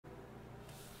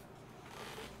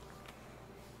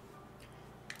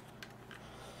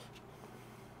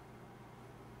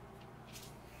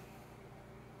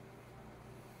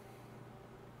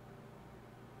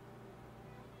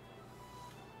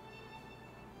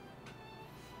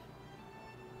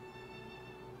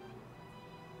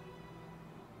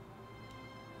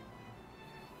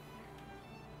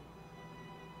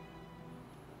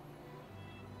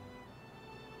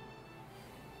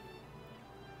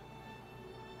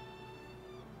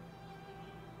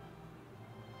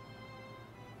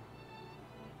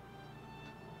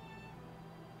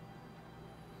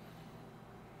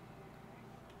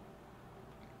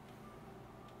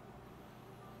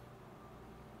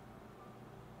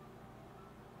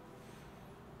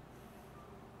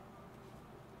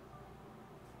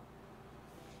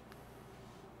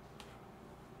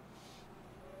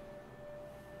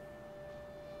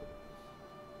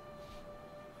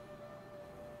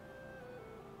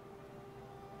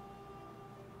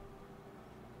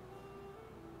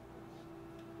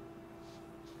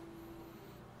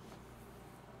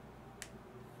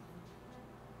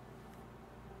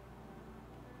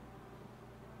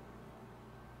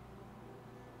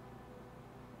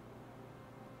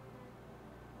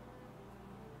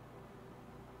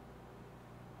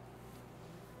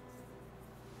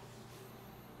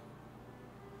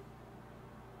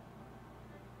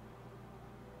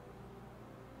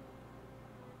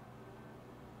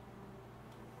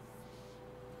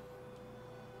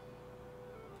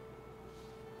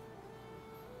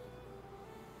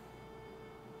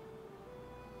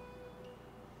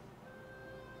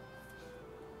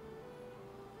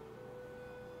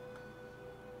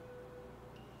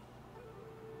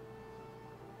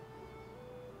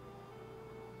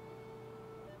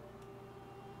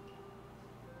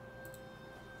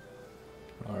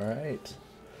Alright.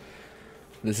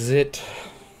 This is it.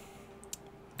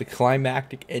 The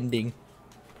climactic ending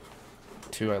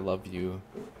to I Love You,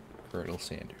 Colonel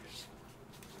Sanders.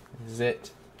 This is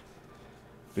it.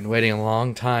 Been waiting a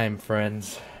long time,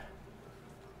 friends.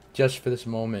 Just for this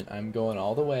moment, I'm going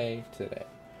all the way today.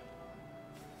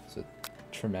 It's a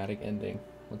traumatic ending.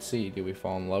 Let's see, do we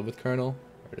fall in love with Colonel,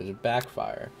 or does it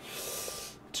backfire?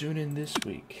 Tune in this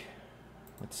week.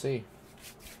 Let's see.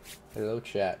 Hello,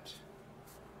 chat.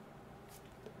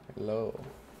 Hello.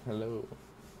 Hello.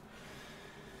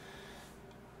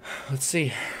 Let's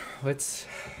see.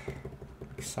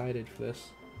 Excited for this.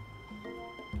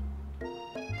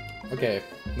 Okay,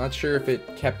 not sure if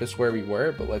it kept us where we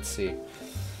were, but let's see.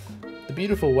 The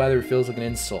beautiful weather feels like an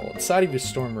insult. Inside of your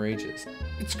storm rages.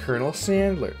 It's Colonel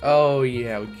Sandler. Oh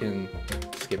yeah, we can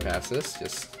skip past this.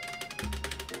 Just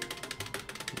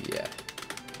yeah.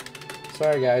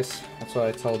 Sorry guys, that's what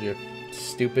I told you.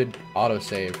 Stupid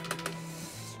autosave.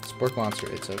 Spork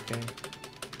monster, it's okay.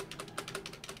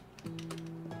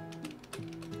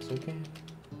 It's okay.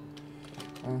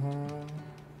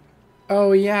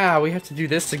 Oh yeah, we have to do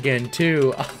this again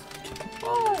too. Oh,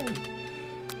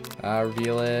 come on.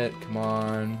 Reveal it. Come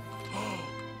on.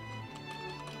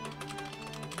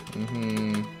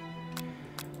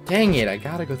 Dang it, I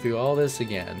gotta go through all this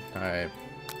again. Alright.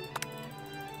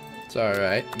 It's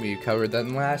alright. We covered that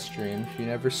in last stream. If you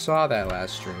never saw that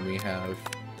last stream, we have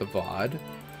the VOD.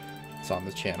 It's on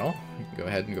the channel. You can go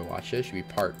ahead and go watch it. It should be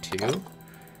part 2.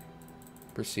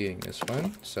 Preceding this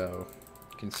one. So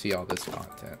you can see all this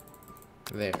content.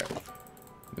 There.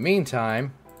 In the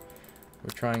meantime,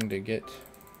 we're trying to get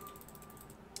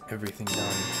everything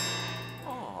done.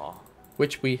 Aww.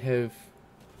 Which we have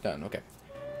done. Okay.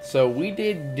 So we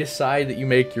did decide that you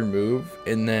make your move,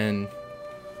 and then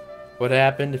what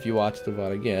happened if you watch the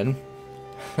VOD again?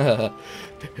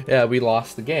 Yeah, we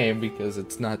lost the game because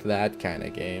it's not that kind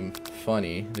of game.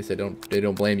 Funny. They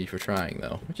don't blame you for trying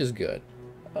though, which is good.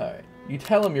 Alright. You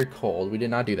tell them you're cold. We did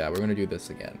not do that. We're gonna do this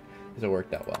again. Because it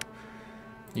worked out well.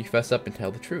 You fess up and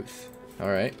tell the truth.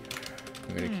 Alright.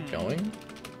 I'm gonna keep going.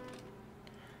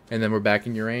 And then we're back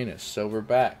in Uranus. So we're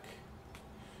back.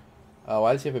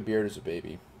 Why does he have a beard as a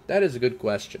baby? That is a good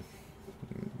question.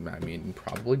 I mean,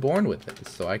 probably born with it.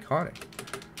 It's so iconic.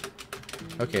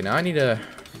 Okay, now I need to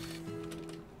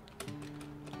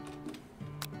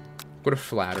go to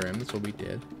flatter him. That's what we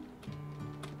did.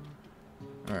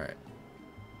 Alright.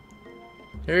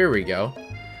 Here we go.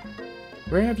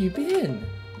 Where have you been?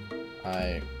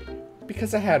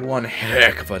 Because I had one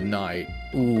heck of a night.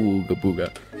 Ooh,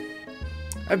 gabooga.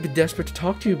 I've been desperate to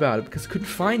talk to you about it because I couldn't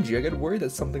find you. I got worried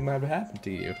that something might have happened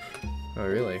to you. Oh,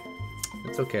 really?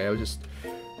 It's okay. I was just...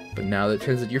 But now that it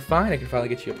turns out you're fine, I can finally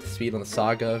get you up to speed on the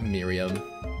saga of Miriam.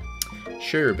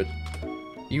 Sure, but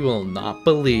you will not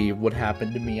believe what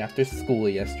happened to me after school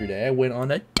yesterday. I went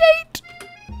on a date!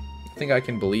 I think I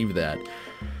can believe that.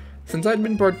 Since I'd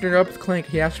been partnered up with Clank,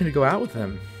 he asked me to go out with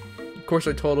him. Of course,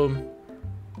 I told him...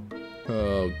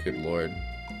 Oh, good lord.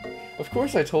 Of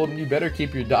course, I told him you better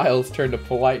keep your dials turned to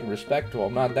polite and respectful.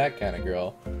 I'm not that kind of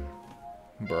girl.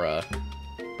 Bruh.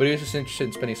 But he was just interested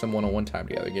in spending some one-on-one time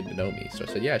together, getting to know me. So I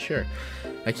said, yeah, sure.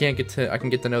 I can get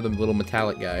to know the little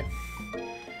metallic guy.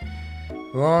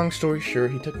 Long story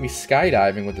short, he took me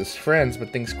skydiving with his friends,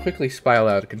 but things quickly spiraled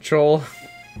out of control.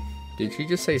 Did she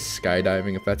just say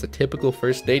skydiving if that's a typical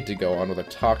first date to go on with a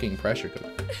talking pressure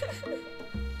cooker?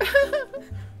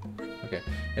 Okay,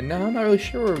 and now I'm not really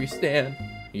sure where we stand.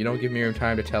 You don't give Miriam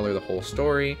time to tell her the whole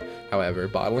story. However,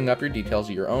 bottling up your details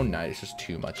of your own night is just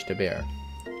too much to bear.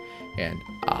 And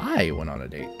I went on a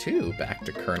date too, back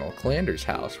to Colonel Clander's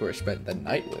house where I spent the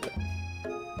night with him.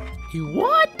 You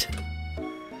what?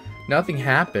 Nothing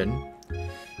happened,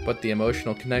 but the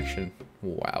emotional connection.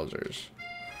 Wowzers.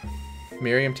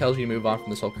 Miriam tells you to move on from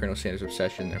this whole Colonel Sanders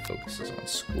obsession and focuses on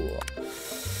school.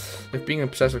 If being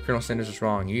obsessed with Colonel Sanders is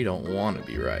wrong, you don't want to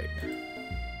be right.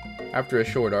 After a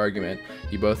short argument,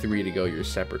 you both agree to go your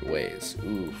separate ways.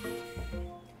 Oof.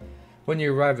 When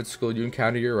you arrive at school, you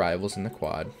encounter your rivals in the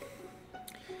quad.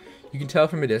 You can tell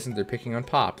from a distance they're picking on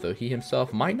Pop, though he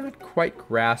himself might not quite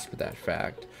grasp that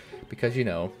fact. Because, you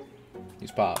know,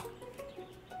 he's Pop.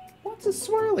 What's a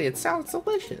swirly? It sounds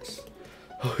delicious.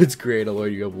 Oh, it's great. I'll order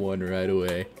you up one right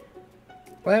away.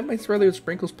 Well, I have my swirly with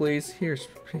sprinkles, please. Here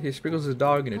Sprinkles is a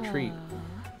dog and a treat.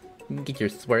 You can get your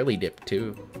swirly dip,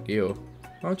 too. Ew.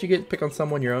 Why don't you pick on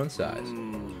someone your own size?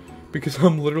 Because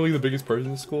I'm literally the biggest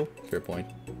person in school? Fair point.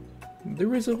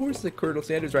 There is a horse that Colonel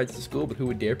Sanders rides to school, but who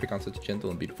would dare pick on such a gentle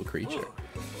and beautiful creature?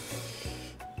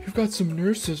 You've got some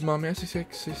nurses, Mom.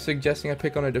 Suggesting I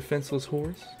pick on a defenseless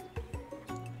horse?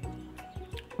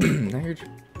 Now you're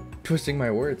twisting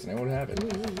my words, and what happened?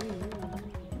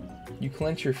 You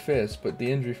clench your fist, but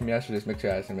the injury from yesterday's mixed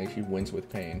acid makes you wince with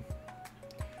pain.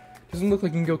 Doesn't look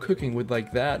like you can go cooking with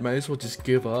like that. Might as well just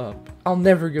give up. I'll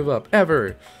never give up,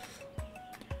 ever.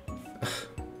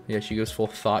 Yeah, she goes full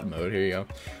thought mode. Here you go.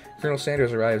 Colonel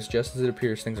Sanders arrives just as it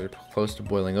appears things are close to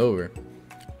boiling over.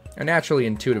 A naturally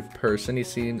intuitive person,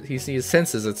 he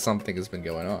senses that something has been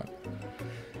going on.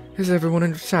 Is everyone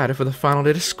excited for the final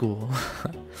day of school?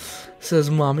 Says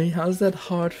Mommy. How's that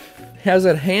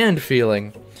hand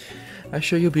feeling? I'm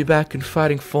sure you'll be back in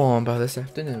fighting form by this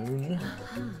afternoon.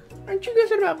 Aren't you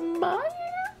concerned about my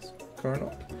ass,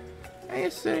 Colonel? I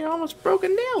said you almost broke a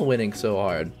nail winning so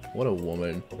hard. What a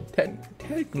woman.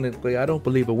 Technically, I don't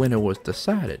believe a winner was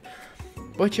decided,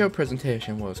 but your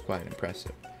presentation was quite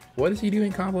impressive. What is he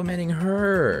doing complimenting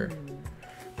her?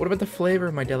 What about the flavor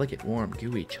of my delicate, warm,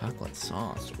 gooey chocolate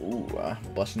sauce? Ooh,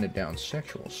 busting it down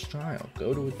sexual style.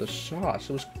 Go to it with the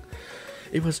sauce.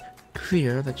 It was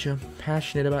clear that you're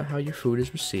passionate about how your food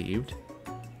is received.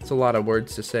 It's a lot of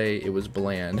words to say it was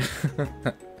bland.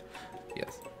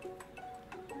 Yes.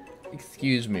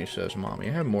 Excuse me, says Mommy.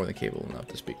 I am more than capable enough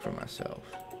to speak for myself.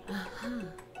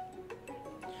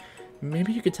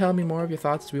 Maybe you could tell me more of your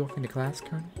thoughts as we walk into class,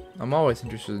 Colonel? I'm always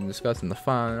interested in discussing the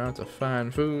fine arts of fine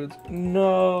foods.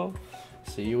 No.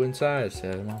 See you inside,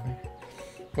 said Mommy.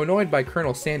 Annoyed by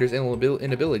Colonel Sanders'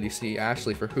 inability to see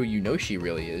Ashley for who you know she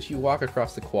really is, you walk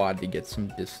across the quad to get some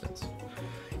distance.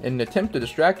 In an attempt to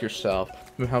distract yourself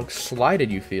from how slighted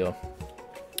you feel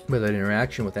by that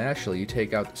interaction with Ashley, you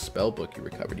take out the spell book you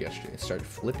recovered yesterday and start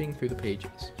flipping through the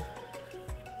pages.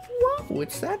 Whoa,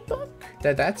 it's that book?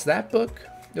 That's that book?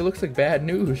 It looks like bad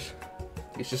news.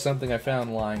 It's just something I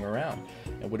found lying around.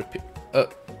 It would appear...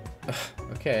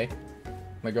 okay.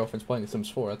 My girlfriend's playing Sims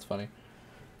 4, that's funny.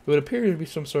 It would appear to be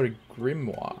some sort of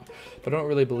grimoire, but I don't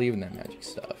really believe in that magic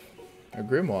stuff. A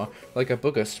grimoire? Like a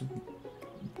book of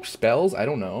spells? I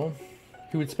don't know.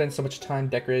 Who would spend so much time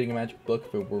decorating a magic book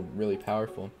if it were really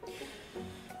powerful?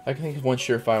 I can think of one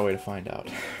surefire way to find out.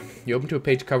 You open to a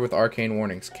page covered with arcane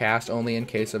warnings. Cast only in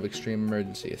case of extreme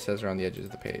emergency. It says around the edges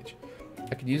of the page.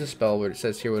 I could use a spell where it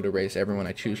says here would erase everyone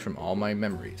I choose from all my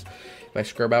memories. If I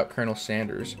scrub out Colonel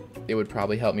Sanders, it would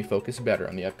probably help me focus better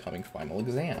on the upcoming final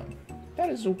exam. That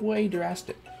is way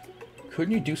drastic.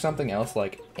 Couldn't you do something else,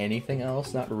 like anything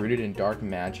else, not rooted in dark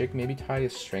magic? Maybe tie a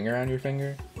string around your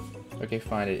finger? Okay,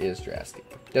 fine, it is drastic.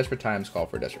 Desperate times call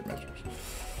for desperate measures.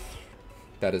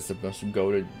 That is the most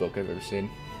goated book I've ever seen.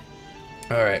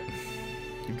 Alright.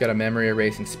 You've got a memory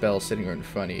erasing spell sitting right in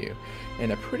front of you,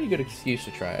 and a pretty good excuse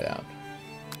to try it out.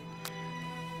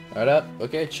 Alright up.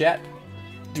 Okay, chat.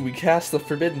 Do we cast the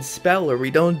forbidden spell or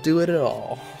we don't do it at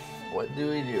all? What do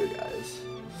we do, guys?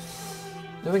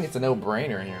 I think it's a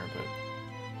no-brainer here, but...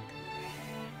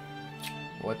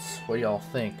 what do y'all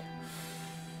think?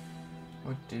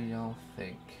 What do y'all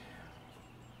think?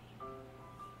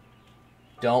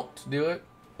 Don't do it?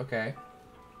 Okay.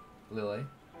 Lily.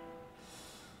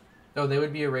 Oh, they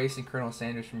would be erasing Colonel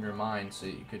Sanders from your mind so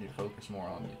you could focus more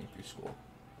on getting through school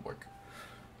work.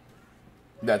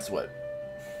 That's what.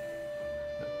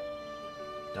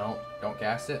 Don't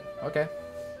cast it? Okay.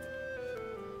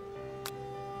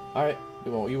 Alright.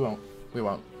 We won't.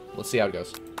 Let's see how it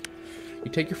goes.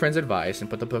 You take your friend's advice and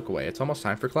put the book away. It's almost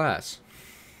time for class.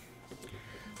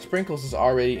 Sprinkles is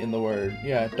already in the word.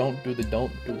 Yeah, don't.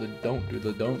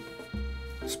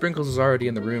 Sprinkles is already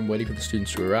in the room waiting for the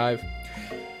students to arrive.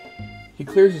 He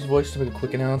clears his voice to make a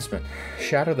quick announcement.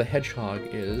 Shadow the Hedgehog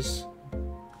is...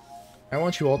 I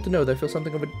want you all to know that I feel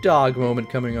something of a dog moment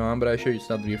coming on, but I assure you it's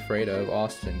nothing to be afraid of.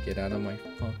 Austin, get out of my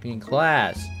fucking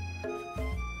class.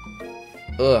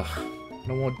 Ugh. I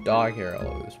don't want dog hair all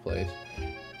over this place.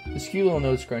 His cute little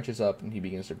nose scrunches up and he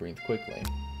begins to breathe quickly.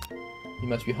 He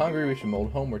must be hungry, we should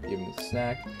mold homework to give him a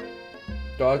snack.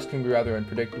 Dogs can be rather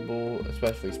unpredictable,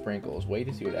 especially Sprinkles. Wait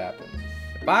to see what happens.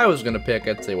 If I was gonna pick,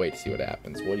 I'd say wait to see what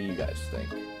happens. What do you guys think?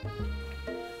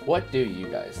 What do you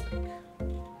guys think?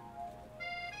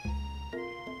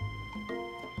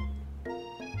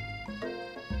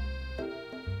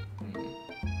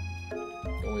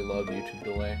 We love YouTube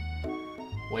delay.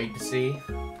 Wait to see.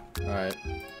 Alright.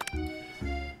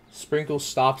 Sprinkles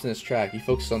stops in his track. He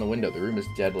focuses on the window. The room is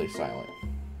deadly silent.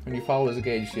 When you follow his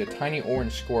gaze, you see a tiny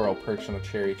orange squirrel perched on a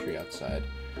cherry tree outside.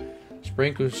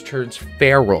 Sprinkles turns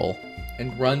feral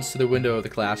and runs to the window of the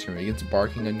classroom. He begins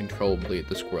barking uncontrollably at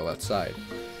the squirrel outside.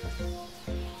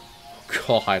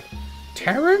 God.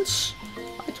 Terrence?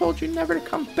 I told you never to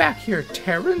come back here,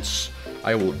 Terrence.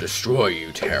 I will destroy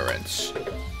you, Terrence.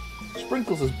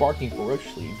 Sprinkles is barking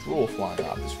ferociously, drool flying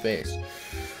off his face.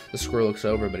 The squirrel looks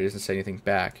over, but he doesn't say anything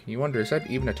back. You wonder, is that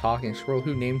even a talking squirrel?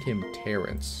 Who named him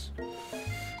Terrence?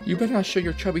 You better not show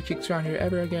your chubby cheeks around here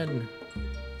ever again.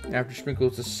 After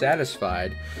Sprinkles is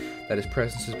satisfied that his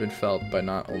presence has been felt by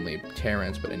not only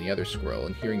Terrence, but any other squirrel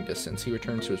in hearing distance, he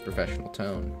returns to his professional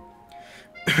tone.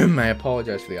 I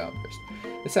apologize for the outburst.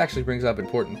 This actually brings up an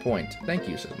important point. Thank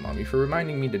you, says Mommy, for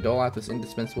reminding me to dole out this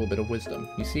indispensable bit of wisdom.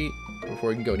 You see, before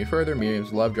we can go any further,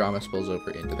 Miriam's love drama spills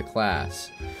over into the class.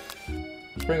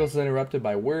 Sprinkles is interrupted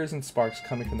by whirs and sparks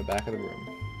coming from the back of the room.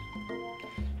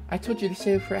 I told you to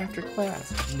save it for after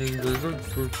class.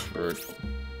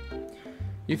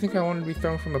 You think I wanted to be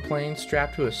thrown from a plane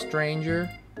strapped to a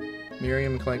stranger?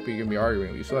 Miriam and Clank begin to be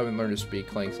arguing. You still haven't learned to speak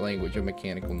Clank's language of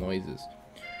mechanical noises.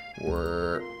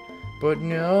 But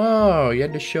no, you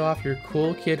had to show off your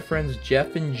cool kid friends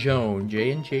Jeff and Joan,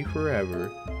 J&J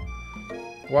forever.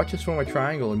 Watch us form a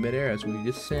triangle in midair as we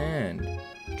descend.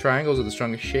 Triangles are the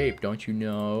strongest shape, don't you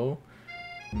know?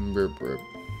 Burp, burp.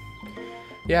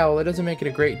 Yeah, well, it doesn't make it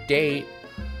a great date.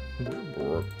 Burp,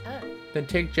 burp. Then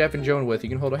take Jeff and Joan with you.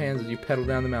 You can hold hands as you pedal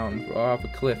down the mountain or off a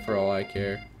cliff for all I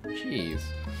care. Jeez.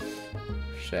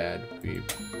 Sad beep.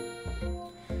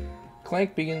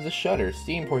 Clank begins to shudder.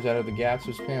 Steam pours out of the gaps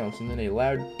of his panels, and then a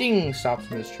loud ding stops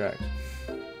him in his tracks.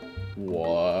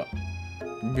 What?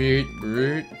 Beat,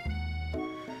 beat.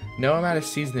 No amount of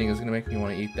seasoning is gonna make me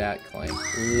want to eat that, Clank.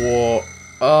 Whoa.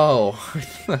 Oh.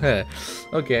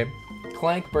 Okay.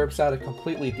 Clank burps out a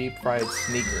completely deep-fried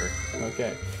sneaker.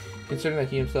 Okay. Considering that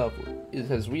he himself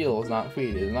his wheel is not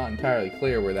feed, it is not entirely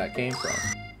clear where that came from.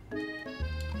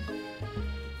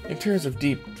 In terms of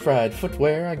deep-fried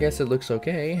footwear, I guess it looks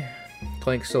okay.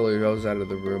 Clank slowly rolls out of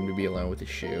the room to be alone with his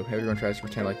shoe. Everyone tries to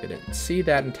pretend like they didn't see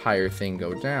that entire thing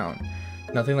go down.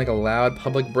 Nothing like a loud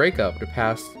public breakup to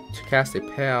cast a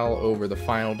pall over the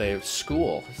final day of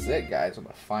school. This is it, guys, on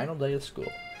the final day of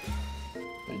school.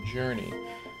 The journey.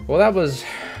 Well, that was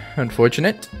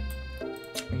unfortunate.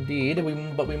 Indeed,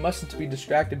 but we mustn't be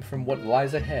distracted from what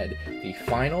lies ahead. The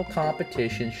final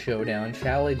competition showdown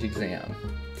challenge exam.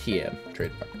 TM,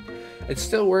 trademark. It's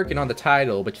still working on the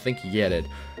title, but you think you get it.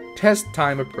 Test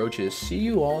time approaches. See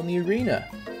you all in the arena.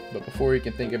 But before you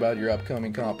can think about your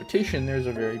upcoming competition, there's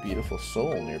a very beautiful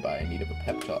soul nearby in need of a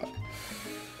pep talk.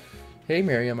 Hey,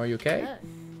 Miriam, are you okay?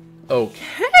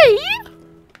 Okay?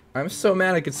 I'm so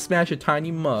mad I could smash a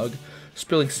tiny mug,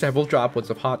 spilling several droplets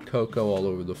of hot cocoa all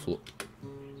over the floor.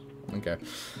 Okay.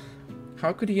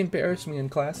 How could he embarrass me in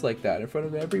class like that in front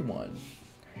of everyone?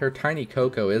 Her tiny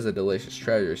cocoa is a delicious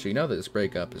treasure, so you know that this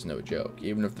breakup is no joke,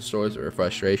 even if the source of her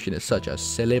frustration is such a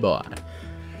silly boy.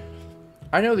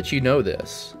 I know that you know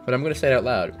this, but I'm going to say it out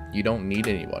loud. You don't need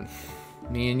anyone.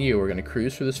 Me and you are going to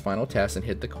cruise through this final test and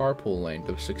hit the carpool lane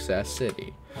to Success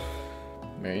City.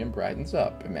 Miriam brightens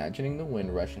up, imagining the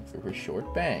wind rushing through her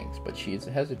short bangs, but she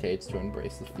hesitates to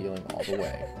embrace the feeling all the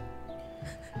way.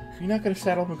 You're not going to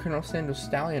saddle up a Colonel Sanders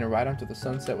stallion and ride onto the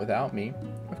sunset without me?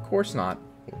 Of course not.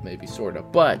 Well, maybe sort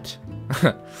of, but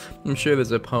I'm sure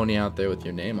there's a pony out there with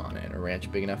your name on it, and a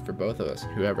ranch big enough for both of us,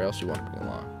 and whoever else you want to bring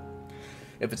along.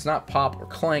 If it's not Pop or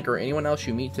Clank or anyone else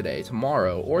you meet today,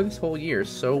 tomorrow, or this whole year,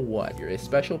 so what? You're a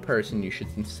special person. You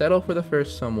should settle for the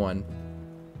first someone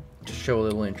to show a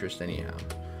little interest anyhow.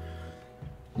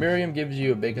 Miriam gives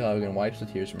you a big hug and wipes the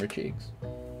tears from her cheeks.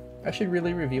 I should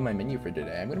really review my menu for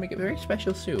today. I'm going to make a very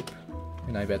special soup.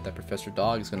 And I bet that Professor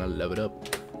Dog is going to love it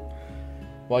up.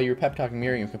 While you were pep talking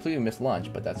Miriam, you completely missed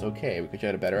lunch, but that's okay because you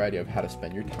had a better idea of how to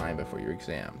spend your time before your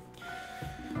exam.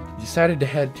 You decided to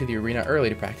head to the arena early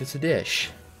to practice a dish.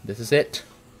 This is it.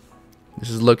 This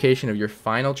is the location of your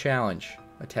final challenge.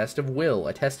 A test of will,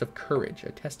 a test of courage,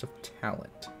 a test of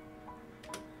talent.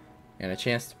 And a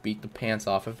chance to beat the pants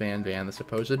off of Van Van, the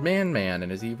supposed man-man,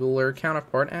 and his eviler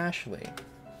counterpart, Ashley.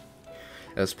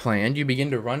 As planned, you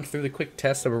begin to run through the quick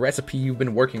test of a recipe you've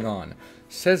been working on.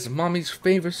 Says Mommy's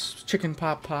favorite chicken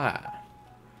pot pie.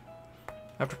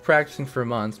 After practicing for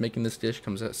months, making this dish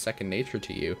comes as second nature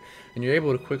to you, and you're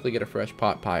able to quickly get a fresh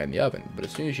pot pie in the oven. But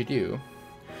as soon as you do,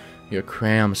 your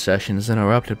cram session is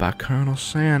interrupted by Colonel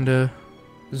Sanders.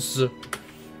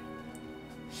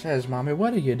 Says, Mommy,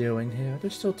 what are you doing here?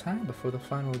 There's still time before the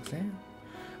final exam.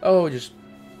 Oh, just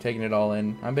taking it all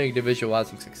in. I'm big to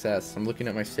visualizing success. I'm looking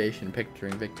at my station,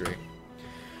 picturing victory.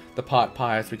 The pot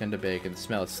pie has begun to bake, and the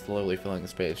smell is slowly filling the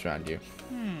space around you.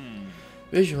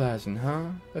 Visualizing, huh?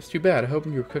 That's too bad. I hope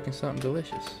you were cooking something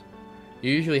delicious.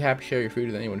 You're usually happy to share your food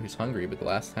with anyone who's hungry, but the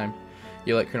last time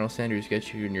you let Colonel Sanders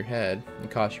get you in your head and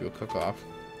cost you a cook-off.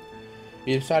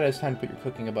 You decided it's time to put your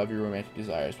cooking above your romantic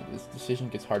desires, but this decision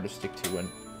gets hard to stick to when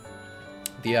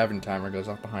the oven timer goes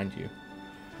off behind you.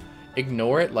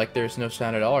 Ignore it like there's no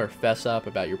sound at all, or fess up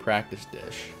about your practice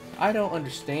dish. I don't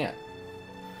understand.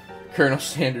 Colonel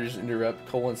Sanders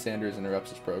interrupts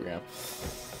his program.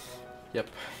 Yep,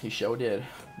 he sure did.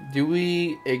 Do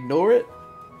we ignore it,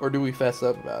 or do we fess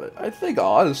up about it? I think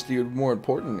honesty is more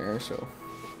important there, so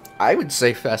I would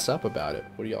say fess up about it.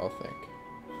 What do y'all think?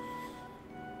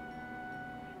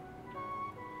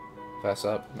 Fess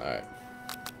up? Alright.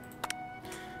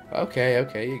 Okay,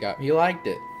 you liked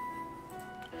it.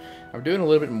 I'm doing a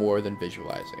little bit more than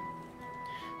visualizing.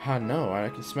 I know, I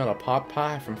can smell a pot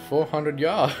pie from 400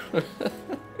 yards.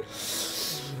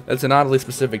 That's an oddly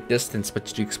specific distance,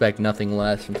 but you expect nothing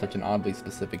less from such an oddly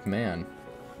specific man.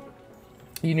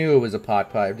 You knew it was a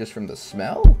pot pie just from the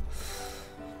smell?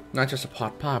 Not just a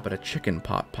pot pie, but a chicken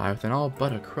pot pie with an all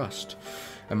butter crust.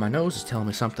 And my nose is telling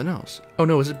me something else. Oh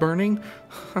no, is it burning?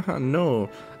 No,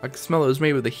 I can smell it was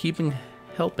made with a heaping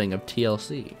helping of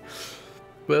TLC.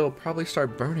 Well, it'll probably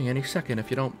start burning any second if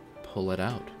you don't pull it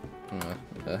out. I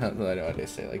don't know why they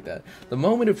say it like that. The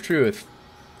moment of truth.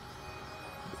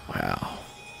 Wow.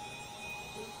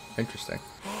 Interesting.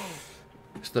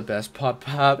 It's the best pot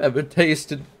pie I've ever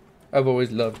tasted. I've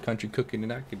always loved country cooking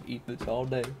and I could eat this all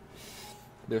day.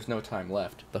 There's no time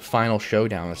left. The final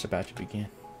showdown is about to begin.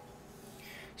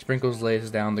 Sprinkles lays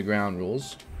down the ground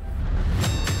rules.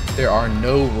 There are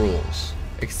no rules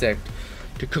except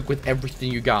to cook with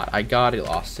everything you got. I got it,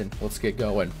 Austin. Let's get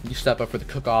going. You step up for the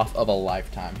cook-off of a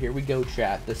lifetime. Here we go,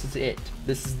 chat. This is it.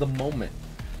 This is the moment.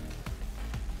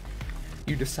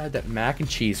 You decide that mac and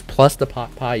cheese plus the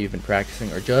pot pie you've been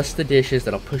practicing are just the dishes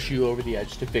that'll push you over the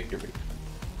edge to victory.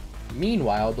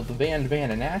 Meanwhile, the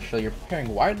Van and Ashley are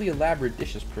preparing widely elaborate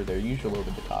dishes per their usual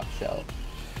over-the-top shelf.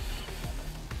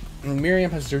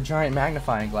 Miriam has her giant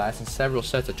magnifying glass and several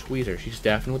sets of tweezers. She's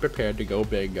definitely prepared to go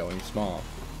big, going small.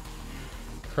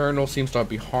 Colonel seems to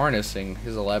be harnessing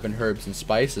his 11 herbs and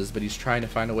spices, but he's trying to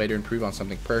find a way to improve on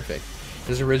something perfect.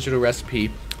 His original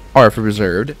recipe are for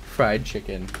reserved fried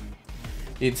chicken.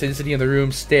 The intensity in the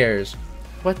room stares.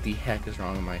 What the heck is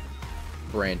wrong with my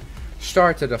brain?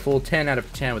 Starts at a full 10 out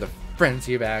of 10 with a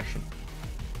frenzy of action.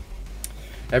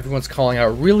 Everyone's calling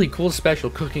out really cool special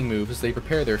cooking moves as they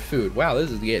prepare their food. Wow,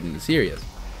 this is getting serious.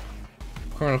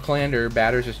 Colonel Clander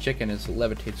batters his chicken as it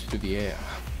levitates through the air.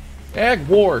 Egg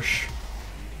wash.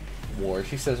 Wash.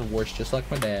 He says wash just like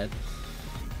my dad.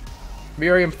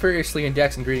 Miriam furiously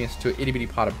injects ingredients into an itty bitty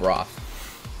pot of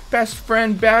broth. Best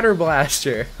friend batter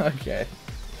blaster. Okay.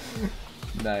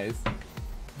 Nice.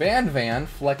 Van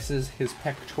flexes his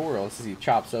pectorals as he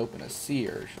chops open a sea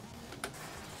urchin.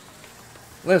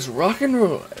 Let's rock and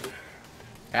roll.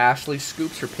 Ashley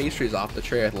scoops her pastries off the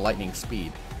tray at lightning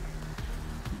speed.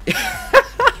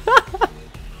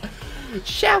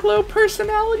 Shallow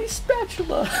personality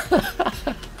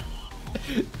spatula.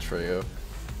 True.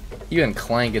 Even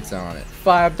Clank gets on it.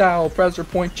 5-dial pressure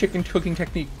point chicken cooking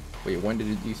technique. Wait, when did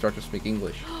you start to speak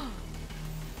English?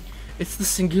 It's the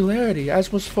singularity,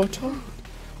 as was foretold.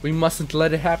 We mustn't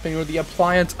let it happen or the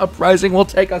appliance uprising will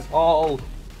take us all.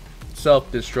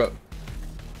 Self-destruct.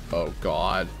 Oh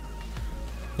god.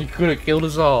 He could have killed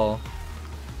us all.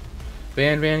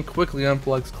 Van quickly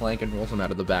unplugs Clank and rolls him out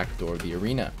of the back door of the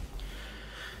arena.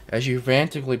 As you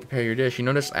frantically prepare your dish, you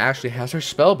notice Ashley has her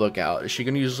spellbook out. Is she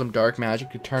going to use some dark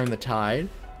magic to turn the tide?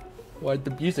 Why'd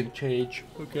the music change?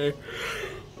 Okay.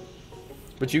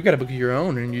 But you've got a book of your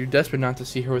own, and you're desperate not to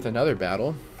see her with another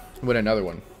battle. Win another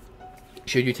one.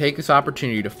 Should you take this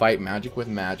opportunity to fight magic with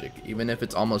magic, even if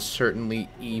it's almost certainly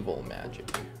evil magic?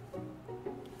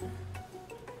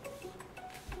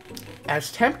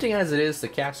 As tempting as it is to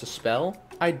cast a spell,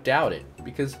 I doubt it,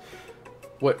 because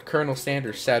what Colonel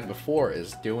Sanders said before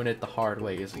is doing it the hard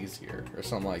way is easier, or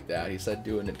something like that. He said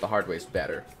doing it the hard way is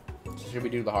better. So should we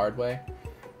do the hard way?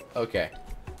 Okay,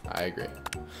 I agree.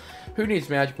 Who needs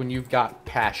magic when you've got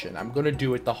passion? I'm gonna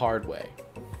do it the hard way.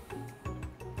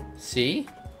 See?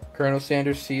 Colonel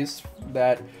Sanders sees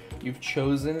that you've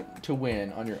chosen to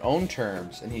win on your own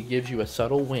terms, and he gives you a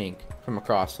subtle wink from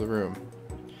across the room.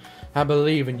 I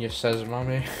believe in you, says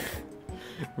Mommy.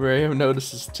 Miriam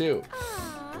notices too.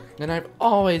 And I've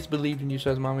always believed in you,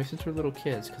 says Mommy, since we're little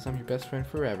kids, because I'm your best friend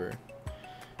forever.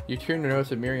 You turn to notice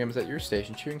that Miriam's at your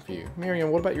station cheering for you.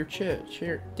 Miriam, what about your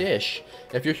dish?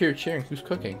 If you're here cheering, who's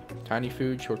cooking? Tiny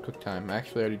food, short cook time.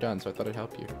 Actually already done, so I thought I'd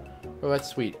help you. Oh, that's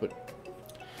sweet, but...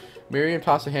 Miriam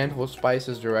tosses a handful of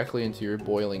spices directly into your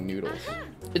boiling noodles.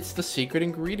 It's the secret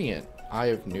ingredient. Eye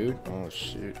of newt? Oh,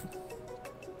 shoot.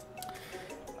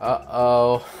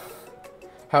 Uh-oh.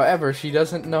 However, she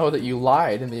doesn't know that you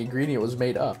lied and the ingredient was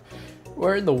made up.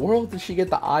 Where in the world did she get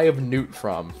the eye of newt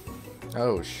from?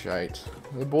 Oh, shite.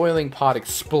 The boiling pot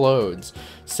explodes,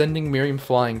 sending Miriam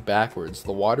flying backwards.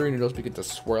 The watery noodles begin to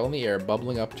swirl in the air,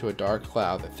 bubbling up to a dark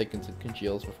cloud that thickens and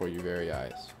congeals before your very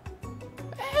eyes.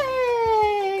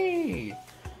 Hey!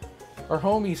 Our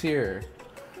homie's here.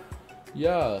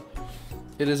 Yeah.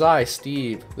 It is I,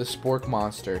 Steve, the spork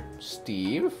monster.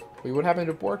 Steve? Wait, what happened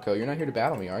to Borko? You're not here to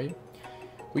battle me, are you?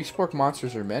 We spork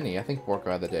monsters are many. I think Borko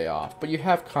had the day off. But you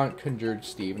have conjured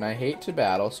Steve, and I hate to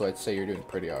battle, so I'd say you're doing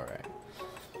pretty alright.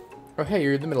 Oh, hey,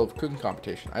 you're in the middle of a cooking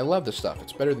competition. I love this stuff.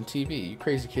 It's better than TV. You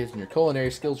crazy kids and your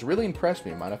culinary skills really impress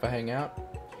me. Mind if I hang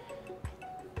out?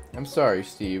 I'm sorry,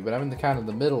 Steve, but I'm in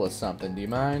the middle of something. Do you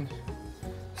mind?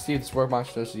 Steve, the spork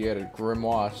monster knows that you had a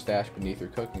grimoire stashed beneath your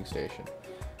cooking station.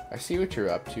 I see what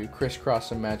you're up to. Crisscross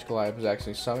some magical items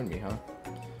actually summoned me, huh?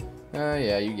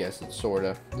 Yeah, you guessed it,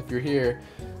 sorta. If you're here,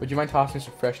 would you mind tossing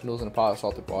some fresh noodles in a pot of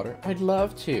salted water? I'd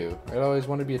love to. I'd always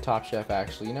wanted to be a top chef,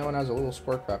 actually. You know, when I was a little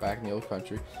spork rat back in the old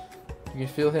country, you can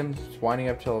feel him winding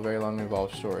up to tell a very long and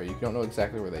involved story. You don't know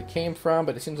exactly where they came from,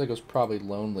 but it seems like it was probably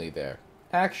lonely there.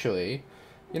 Actually,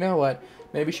 you know what?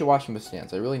 Maybe you should watch from the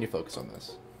stands. I really need to focus on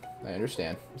this. I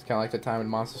understand. It's kind of like the time in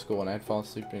monster school when I had fallen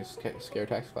asleep in a scare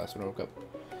tactics class when I woke up.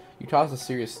 You toss a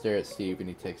serious stare at Steve and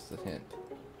he takes the hint.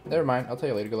 Never mind, I'll tell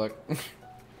you later, good luck.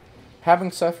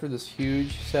 Having suffered this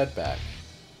huge setback,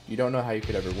 you don't know how you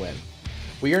could ever win.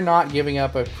 We are not giving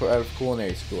up out of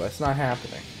culinary school. That's not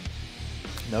happening.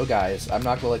 No, guys, I'm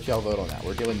not going to let y'all vote on that.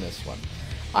 We're doing this one.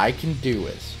 I can do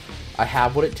this. I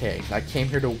have what it takes. I came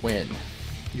here to win.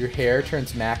 Your hair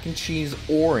turns mac and cheese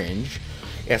orange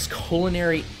as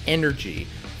culinary energy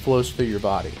flows through your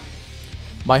body.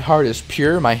 My heart is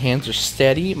pure, my hands are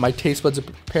steady, my taste buds are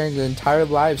preparing their entire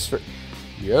lives for...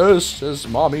 Yes, says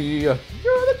Mommy. You're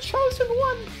the chosen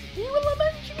one. You will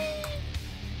avenge me.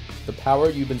 The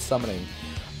power you've been summoning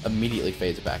immediately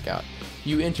fades back out.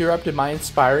 You interrupted my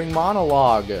inspiring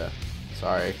monologue.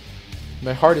 Sorry.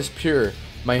 My heart is pure,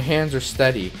 my hands are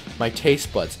steady, my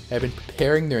taste buds have been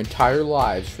preparing their entire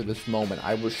lives for this moment.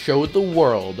 I will show the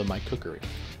world my cookery.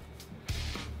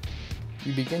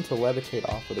 You begin to levitate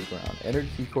off of the ground.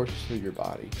 Energy courses through your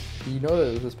body. You know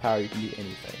that with this power you can do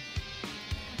anything.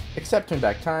 Except turn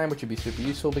back time, which would be super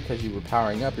useful because you were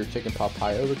powering up your chicken pot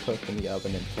pie overcooked in the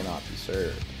oven and cannot be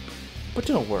served. But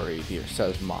don't worry, dear,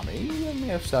 says Mommy. You may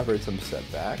have suffered some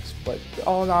setbacks, but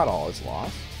not all is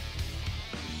lost.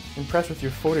 Impressed with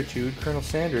your fortitude, Colonel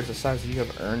Sanders decides that you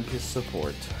have earned his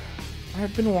support. I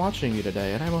have been watching you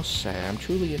today, and I must say I'm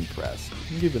truly impressed.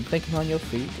 You've been thinking on your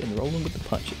feet and rolling with the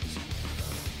punches.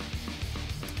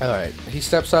 Alright, he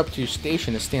steps up to your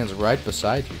station and stands right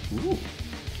beside you. Ooh.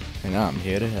 And I'm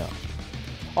here to help.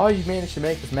 All you've managed to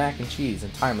make is mac and cheese,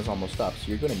 and time is almost up, so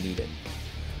you're going to need it.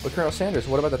 But Colonel Sanders,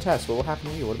 what about the test? What will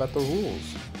happen to you? What about the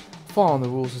rules? Following the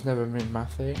rules has never been my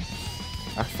thing.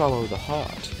 I follow the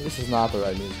heart. This is not the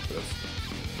right music for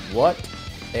this. What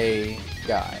a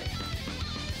guy.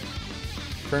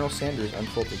 Colonel Sanders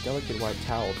unfolds a delicate white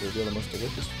towel to reveal the most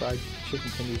delicious fried chicken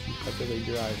tenders you've ever laid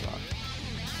your eyes on.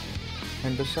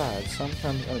 And besides,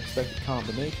 sometimes unexpected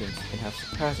combinations can have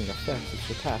surprising effects that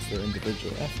surpass their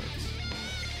individual efforts.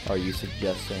 Are you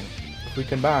suggesting, if we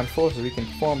combine forces, we can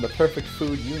form the perfect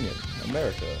food union,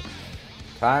 America?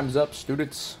 Time's up,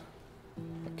 students.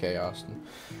 Okay, Austin.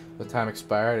 The time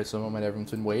expired. It's the moment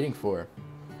everyone's been waiting for.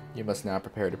 You must now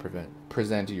prepare to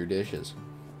present your dishes.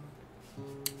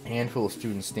 A handful of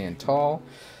students stand tall,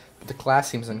 but the class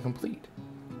seems incomplete.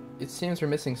 It seems we're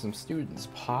missing some students.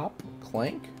 Pop?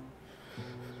 Clank?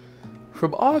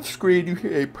 From off-screen, you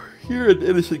hear an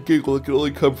innocent giggle that can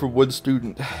only come from one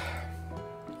student.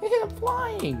 Hey, I'm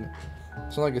flying!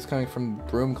 It's not like it's coming from the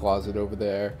broom closet over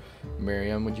there.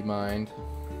 Miriam, would you mind?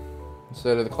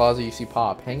 Instead of the closet, you see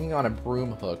Pop hanging on a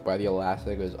broom hook by the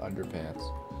elastic of his underpants.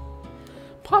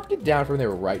 Pop, get down from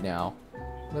there right now.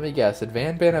 Let me guess, did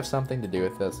Van Ban have something to do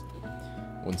with this?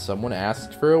 When someone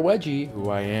asks for a wedgie, who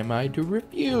am I to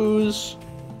refuse?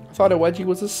 I thought a wedgie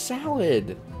was a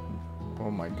salad.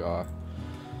 Oh my god.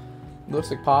 Looks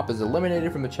like Pop is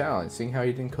eliminated from the challenge, seeing how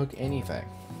he didn't cook anything.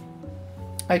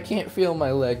 I can't feel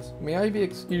my legs. May I be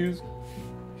excused?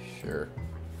 Sure.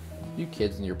 You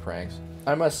kids and your pranks.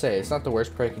 I must say, it's not the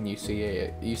worst prank in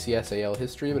UCSAL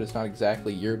history, but it's not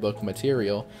exactly yearbook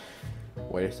material.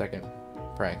 Wait a second.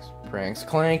 Pranks. Pranks.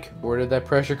 Clank! Where did that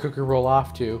pressure cooker roll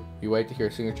off to? You wait to hear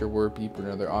a signature word beep or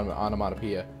another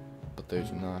onomatopoeia. But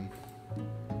there's none.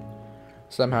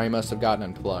 Somehow he must have gotten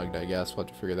unplugged, I guess. We'll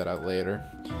have to figure that out later.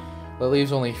 That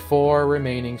leaves only 4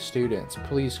 remaining students.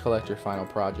 Please collect your final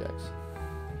projects.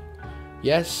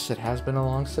 Yes, it has been a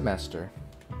long semester.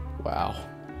 Wow.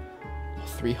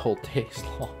 3 whole days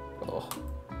long. Ugh.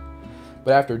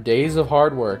 But after days of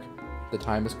hard work, the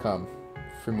time has come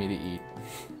for me to eat.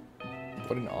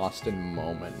 What an Austin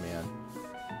moment, man.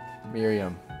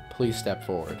 Miriam, please step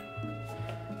forward.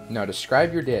 Now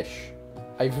describe your dish.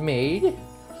 I've made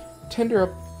tender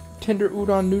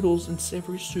udon noodles and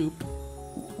savory soup.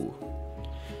 Ooh.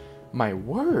 My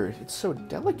word, it's so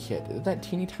delicate. Isn't that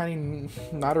teeny tiny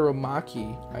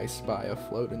nadaromaki I spy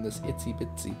afloat in this itsy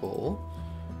bitsy bowl?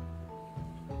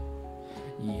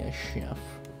 Yes, chef.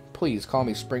 Please call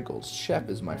me Sprinkles. Chef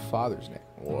is my father's name.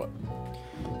 What?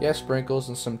 Yes, Sprinkles,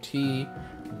 and some tea.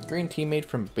 Green tea made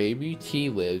from baby tea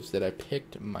leaves that I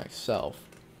picked myself.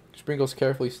 Sprinkles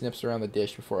carefully sniffs around the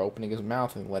dish before opening his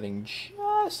mouth and letting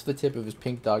just the tip of his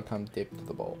pink dog tongue dip into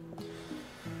the bowl.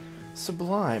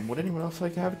 Sublime. Would anyone else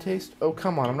like to have a taste? Oh,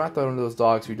 come on. I'm not one of those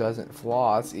dogs who doesn't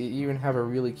floss. You even have a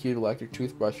really cute electric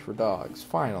toothbrush for dogs.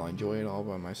 Fine, I'll enjoy it all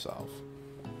by myself.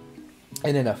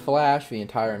 And in a flash, the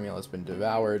entire meal has been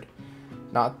devoured.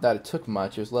 Not that it took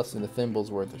much. It was less than a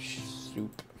thimble's worth of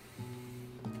soup.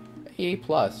 A+.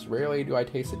 Rarely do I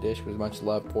taste a dish with as much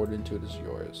love poured into it as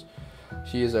yours.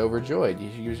 She is overjoyed.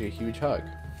 She gives you a huge hug.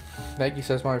 Thank you,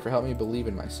 says Mommy, for helping me believe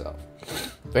in myself.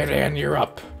 Van, you're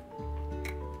up.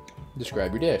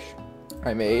 Describe your dish.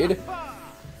 I made...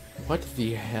 What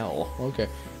the hell? Okay.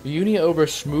 Uni over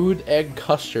smooth egg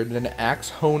custard and an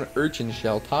axe-hone urchin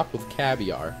shell topped with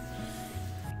caviar.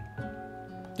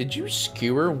 Did you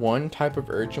skewer one type of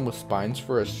urchin with spines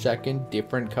for a second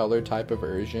different color type of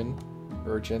urchin?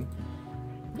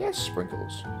 Yes,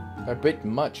 Sprinkles. A bit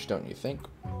much, don't you think?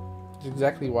 That's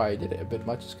exactly why I did it. A bit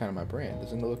much is kind of my brand.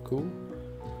 Doesn't it look cool?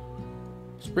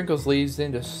 Sprinkles leads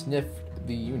in to sniff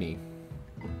the uni,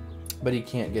 but he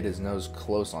can't get his nose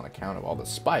close on account of all the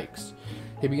spikes.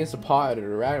 He begins to paw at it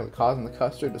erratically, causing the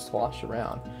custard to slosh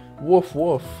around. Woof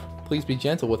woof. Please be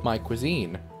gentle with my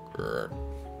cuisine. Grr.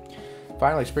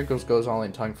 Finally, Sprinkles goes all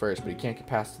in tongue first, but he can't get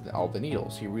past all the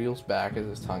needles. He reels back as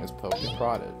his tongue is poked and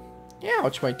prodded.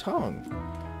 Ouch, my tongue.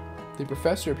 The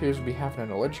professor appears to be having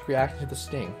an allergic reaction to the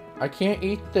sting. I can't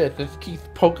eat this. It keeps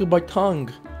poking my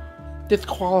tongue.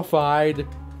 Disqualified.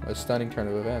 A stunning turn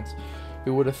of events.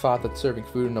 Who would have thought that serving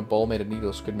food in a bowl made of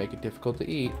needles could make it difficult to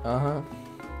eat?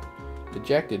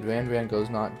 Dejected, Van does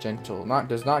not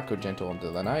go gentle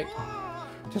into the night.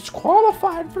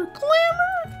 Disqualified for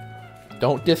glamour.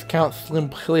 Don't discount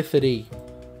simplicity.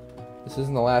 This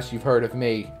isn't the last you've heard of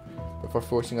me. Before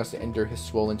forcing us to endure his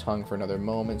swollen tongue for another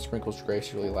moment, Sprinkles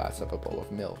gracefully laps up a bowl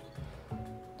of milk.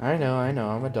 I know,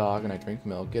 I'm a dog and I drink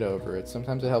milk. Get over it.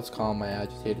 Sometimes it helps calm my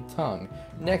agitated tongue.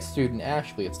 Next student,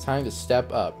 Ashley, it's time to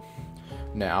step up.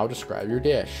 Now, describe your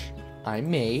dish. I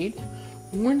made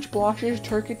orange blotches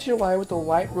turkey delight with a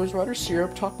light rosewater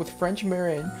syrup topped with French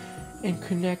meringue and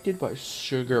connected by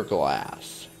sugar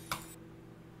glass.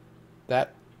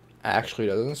 That actually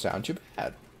doesn't sound too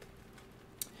bad.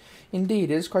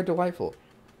 Indeed, it is quite delightful.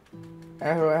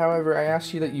 However, I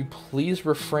ask you that you please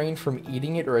refrain from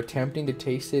eating it or attempting to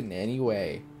taste it in any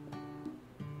way.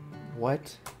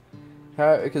 What?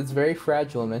 Because it's very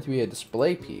fragile and meant to be a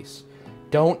display piece.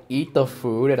 Don't eat the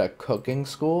food at a cooking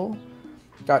school?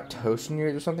 Got toast in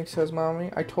yours or something, says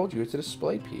Mommy? I told you it's a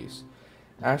display piece.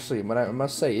 Actually, but I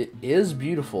must say, it is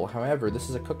beautiful. However, this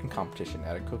is a cooking competition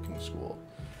at a cooking school.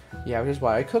 Yeah, which is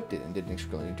why I cooked it and did an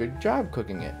extremely good job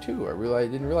cooking it, too. I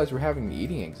didn't realize we're having an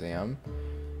eating exam.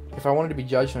 If I wanted to be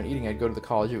judged on eating, I'd go to the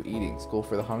College of Eating, School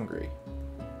for the Hungry.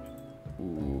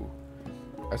 Ooh.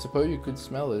 I suppose you could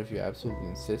smell it if you absolutely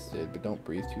insisted, but don't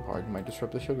breathe too hard, it might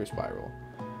disrupt the sugar spiral.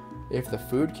 If the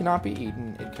food cannot be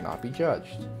eaten, it cannot be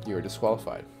judged. You are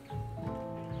disqualified.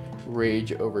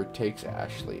 Rage overtakes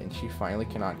Ashley, and she finally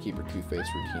cannot keep her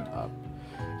two-faced routine up.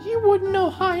 You wouldn't know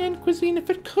high-end cuisine if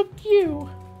it cooked you!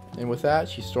 And with that,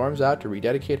 she storms out to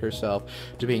rededicate herself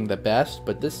to being the best,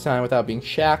 but this time without being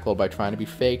shackled by trying to be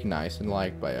fake nice and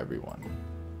liked by everyone.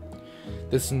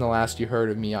 This isn't the last you heard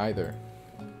of me either.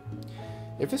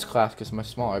 If this class gets much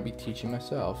smaller, I'd be teaching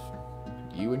myself.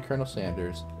 You and Colonel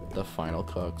Sanders, the final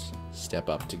cooks, step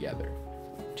up together.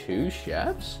 2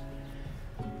 chefs?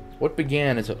 What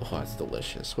began as a... Oh, that's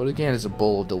delicious. What began as a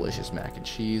bowl of delicious mac and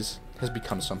cheese has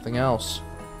become something else.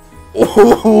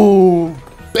 Oh,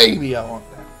 baby, I want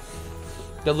that.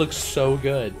 That looks so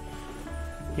good.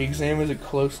 He examines it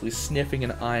closely, sniffing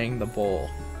and eyeing the bowl.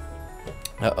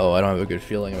 Uh-oh, I don't have a good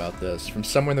feeling about this. From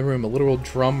somewhere in the room, a literal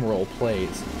drum roll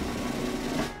plays.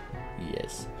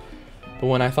 Yes. But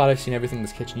when I thought I'd seen everything in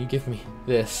this kitchen, you give me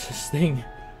this thing.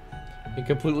 It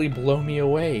completely blew me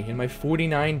away. In my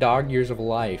 49 dog years of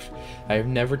life, I have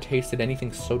never tasted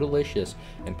anything so delicious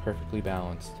and perfectly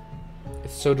balanced.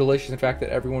 It's so delicious, in fact,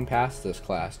 that everyone passed this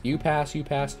class. You pass, you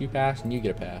pass, you pass, and you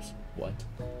get a pass. What?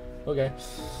 Okay.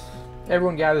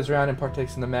 Everyone gathers around and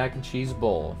partakes in the mac and cheese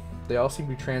bowl. They all seem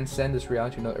to transcend this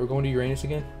reality to another. We're going to Uranus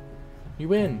again? You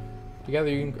win. Together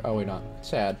you can... Oh, wait, not.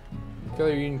 Sad.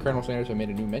 Together you and Colonel Sanders have made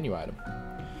a new menu item.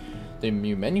 The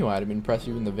new menu item impressed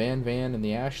even the Van and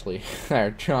the Ashley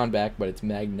are drawn back by its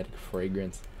magnetic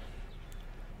fragrance.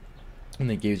 When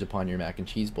they gaze upon your mac and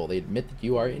cheese bowl, they admit that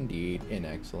you are indeed an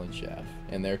excellent chef,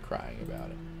 and they're crying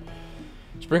about it.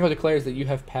 Sprinkle declares that you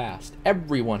have passed.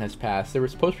 Everyone has passed. There were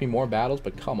supposed to be more battles,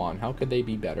 but come on, how could they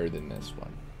be better than this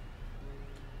one?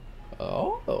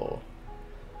 Oh.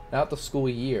 Now that the school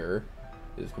year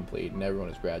is complete and everyone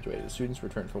has graduated, the students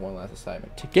return for one last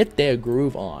assignment to get their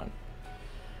groove on.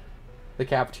 The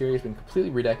cafeteria has been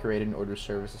completely redecorated in order to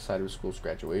serve as the site of the school's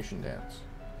graduation dance.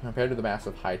 Compared to the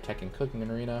massive high-tech and cooking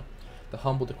arena, the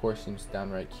humble decor seems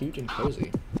downright cute and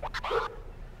cozy.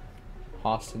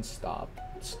 Austin, stop.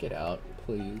 Let's get out,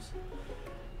 please.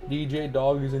 DJ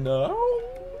Dog is in the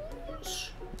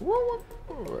house.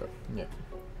 Yeah.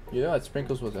 You know that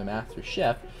Sprinkles was a master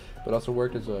chef, but also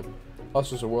worked as a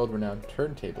world-renowned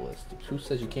turntablist. Who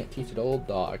says you can't teach an old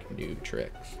dog new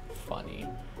tricks? Funny.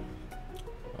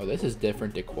 Oh, this is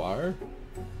different decor.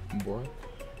 Boy.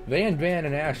 Van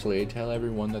and Ashley tell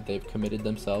everyone that they've committed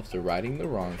themselves to righting the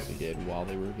wrongs they did while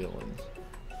they were villains.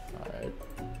 Alright.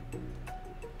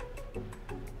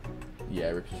 Yeah,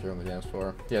 Rip on the dance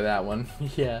floor. Yeah, that one.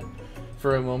 Yeah.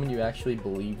 For a moment, you actually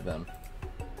believe them.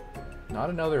 Not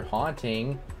another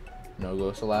haunting. No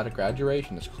ghosts allowed at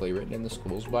graduation. It's clearly written in the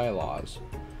school's bylaws.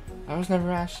 I was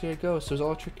never actually a ghost. It was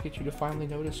all a trick to get you to finally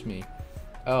notice me.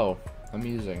 Oh,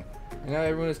 amusing. And now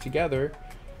everyone is together.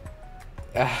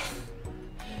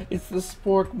 It's the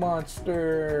Spork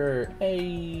Monster!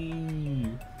 Hey!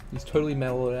 He's totally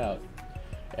mellowed out.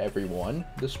 Everyone,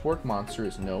 the Spork Monster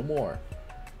is no more.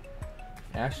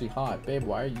 Actually hot. Babe,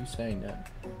 why are you saying that?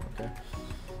 Okay.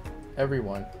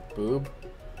 Everyone. Boob.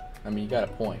 I mean, you got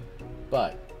a point.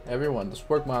 But, everyone, the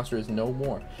Spork Monster is no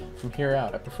more. From here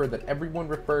out, I prefer that everyone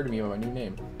refer to me by my new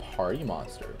name. Party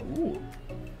Monster. Ooh.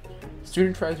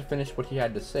 Student tries to finish what he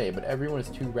had to say, but everyone is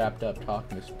too wrapped up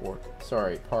talking to Spork.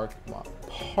 Sorry, Party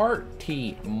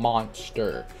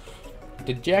Monster.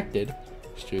 Dejected,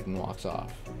 student walks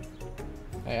off.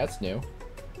 Hey, that's new.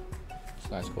 It's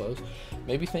nice clothes.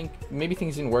 Maybe things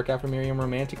didn't work out for Miriam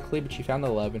romantically, but she found the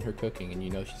love in her cooking, and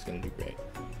you know she's gonna do great.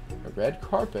 A red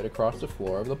carpet across the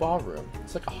floor of the ballroom.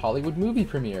 It's like a Hollywood movie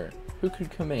premiere. Who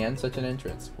could command such an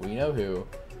entrance? We know who.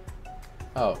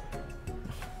 Oh.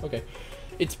 Okay.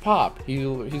 It's Pop.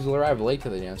 He's arrived late to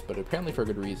the dance, but apparently for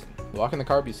good reason. Walking the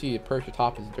carpet, you see perched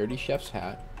atop his dirty chef's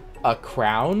hat. A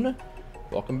crown?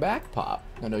 Welcome back, Pop.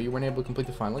 I know you weren't able to complete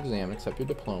the final exam and accept your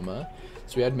diploma,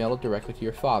 so we had mailed it directly to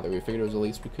your father. We figured it was the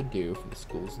least we could do for the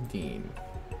school's dean.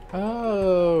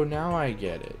 Oh, now I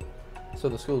get it. So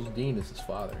the school's dean is his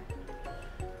father.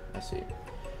 I see.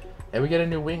 And we get a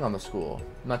new wing on the school.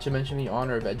 Not to mention the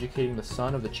honor of educating the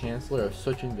son of the chancellor of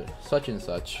such and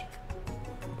such.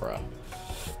 Bruh.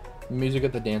 The music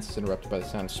at the dance is interrupted by the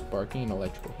sound of sparking and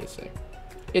electrical hissing.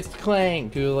 It's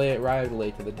Clank, who arrived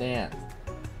late to the dance.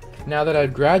 Now that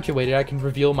I've graduated, I can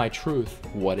reveal my truth.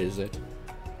 What is it?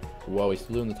 Whoa, he's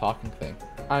still doing the talking thing.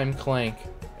 I'm Clank,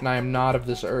 and I am not of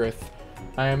this earth.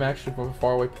 I am actually from a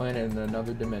faraway planet in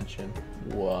another dimension.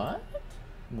 What?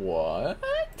 What?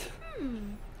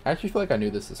 I actually feel like I knew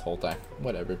this whole time.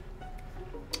 Whatever.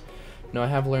 No, I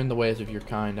have learned the ways of your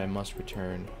kind. I must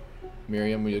return.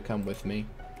 Miriam, will you come with me?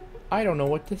 I don't know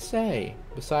what to say.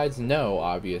 Besides, no,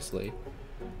 obviously.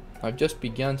 I've just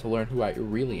begun to learn who I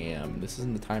really am. This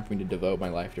isn't the time for me to devote my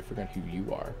life to forget who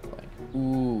you are, Clank.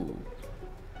 Ooh.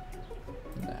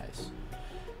 Nice.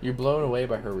 You're blown away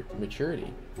by her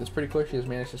maturity. It's pretty clear she has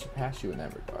managed to surpass you in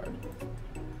that regard.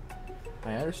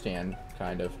 I understand,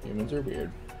 kind of. Humans are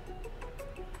weird.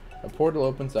 A portal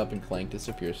opens up and Clank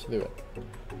disappears through it.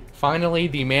 Finally,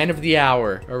 the man of the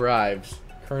hour arrives.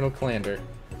 Colonel Clander.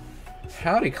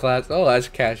 Howdy, class. Oh, that's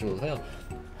casual as hell.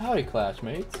 Howdy,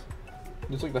 classmates.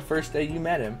 It's like the first day you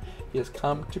met him. He has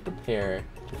come to prepare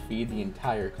to feed the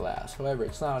entire class. However,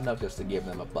 it's not enough just to give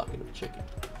them a bucket of chicken.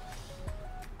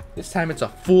 This time it's a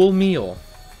full meal.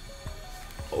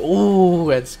 Oh,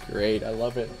 that's great. I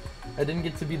love it. I didn't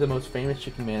get to be the most famous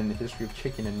chicken man in the history of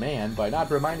chicken and man by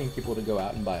not reminding people to go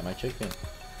out and buy my chicken.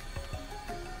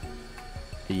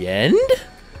 The end?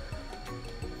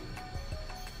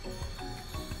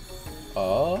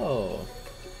 Oh.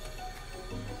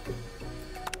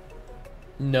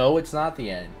 No, it's not the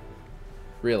end.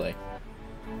 Really.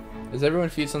 As everyone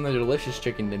feeds on the delicious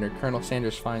chicken dinner, Colonel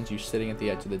Sanders finds you sitting at the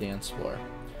edge of the dance floor.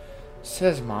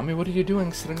 Says, Mommy, what are you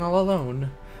doing sitting all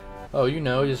alone? Oh, you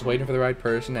know, just waiting for the right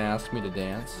person to ask me to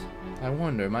dance. I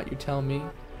wonder, might you tell me?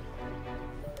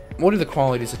 What are the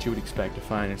qualities that you would expect to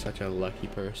find in such a lucky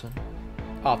person?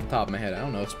 Off the top of my head, I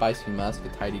don't know. Spicy musk, a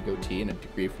tidy goatee, and a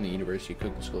degree from the University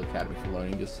Cooking School Academy for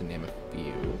Learning, just to name a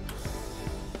few.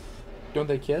 Don't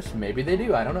they kiss? Maybe they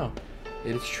do. I don't know.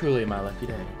 It is truly my lucky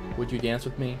day. Would you dance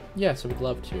with me? Yes, I would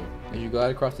love to. As you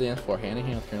glide across the dance floor, hand in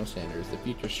hand with Colonel Sanders, the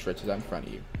future stretches out in front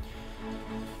of you.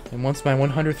 And once my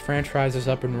 100th franchise is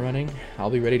up and running, I'll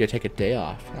be ready to take a day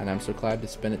off, and I'm so glad to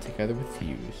spend it together with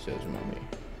you, says Mommy.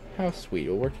 How sweet.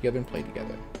 We'll work together and play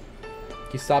together.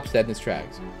 He stops dead in his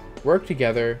tracks. Work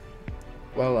together?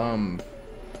 Well, I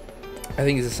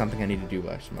think this is something I need to do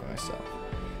by myself.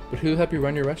 But who'll help you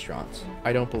run your restaurants?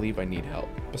 I don't believe I need help.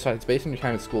 Besides, based on your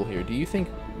time at school here, do you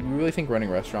really think running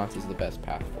restaurants is the best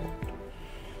path forward?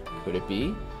 Could it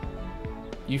be?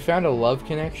 You found a love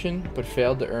connection, but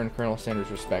failed to earn Colonel Sanders'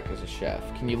 respect as a chef.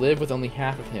 Can you live with only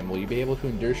half of him? Will you be able to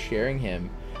endure sharing him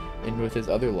and with his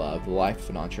other love, the life of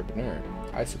an entrepreneur?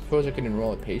 I suppose I could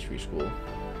enroll at pastry school.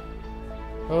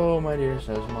 Oh, my dear,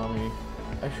 says Mommy.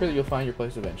 I'm sure that you'll find your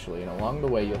place eventually, and along the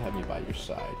way you'll have me by your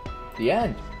side. The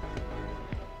end.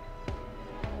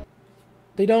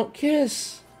 They don't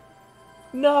kiss.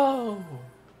 No.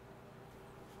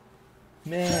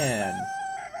 Man.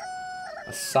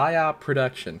 A PSYOP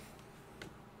production.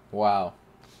 Wow.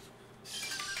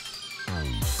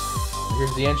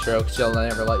 Here's the intro, because y'all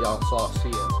never let y'all see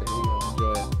it. So here you go,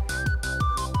 enjoy it.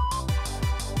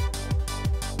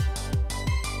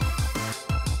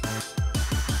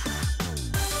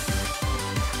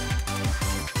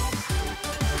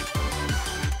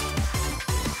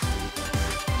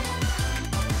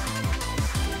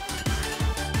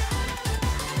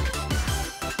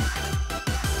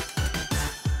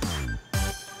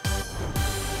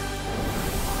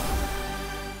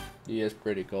 He is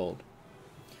pretty cold.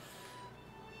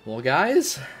 Well,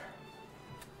 guys,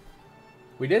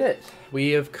 we did it. We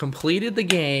have completed the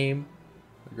game.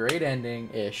 A great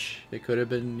ending-ish. It could have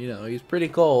been, you know, he's pretty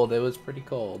cold. It was pretty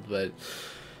cold, but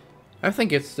I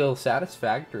think it's still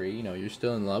satisfactory. You know, you're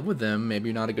still in love with him. Maybe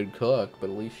you're not a good cook, but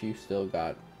at least you still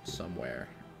got somewhere.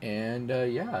 And,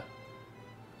 yeah.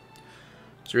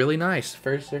 It's really nice.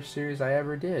 First series I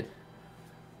ever did.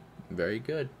 Very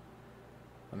good.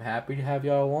 I'm happy to have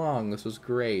y'all along. This was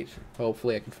great.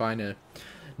 Hopefully I can find a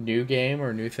new game or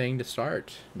a new thing to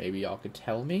start. Maybe y'all could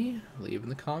tell me. Leave in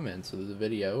the comments of the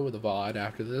video or the VOD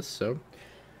after this. So,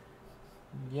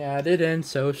 yeah, it did end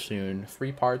so soon.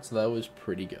 3 parts, though, is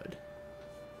pretty good.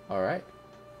 Alright.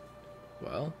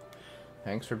 Well,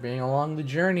 thanks for being along the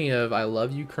journey of I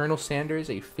Love You, Colonel Sanders,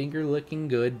 a finger-licking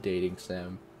good dating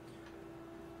sim.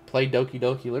 Play Doki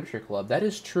Doki Literature Club. That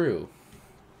is true.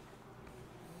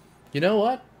 You know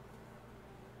what?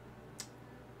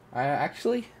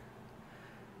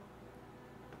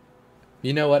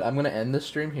 You know what? I'm going to end this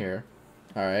stream here.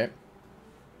 Alright?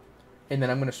 And then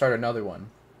I'm going to start another one.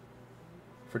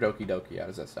 For Doki Doki. How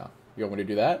does that sound? You want me to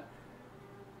do that?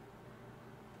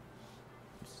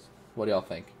 What do y'all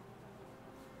think?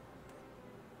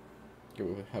 We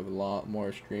have a lot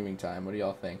more streaming time. What do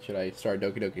y'all think? Should I start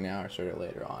Doki Doki now or start it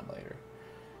later on later?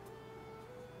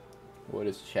 What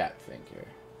does chat think here?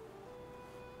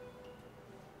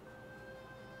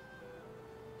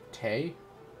 Tay?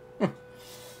 I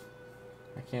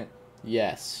can't.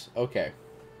 Yes. Okay.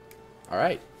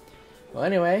 Alright. Well,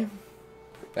 anyway.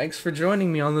 Thanks for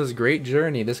joining me on this great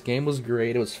journey. This game was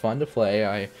great. It was fun to play.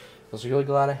 I was really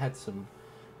glad I had some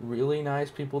really nice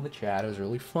people in the chat. It was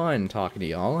really fun talking to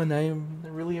y'all, and I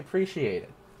really appreciate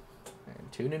it.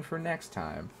 And tune in for next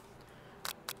time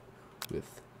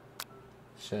with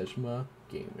Sejma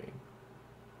Gaming.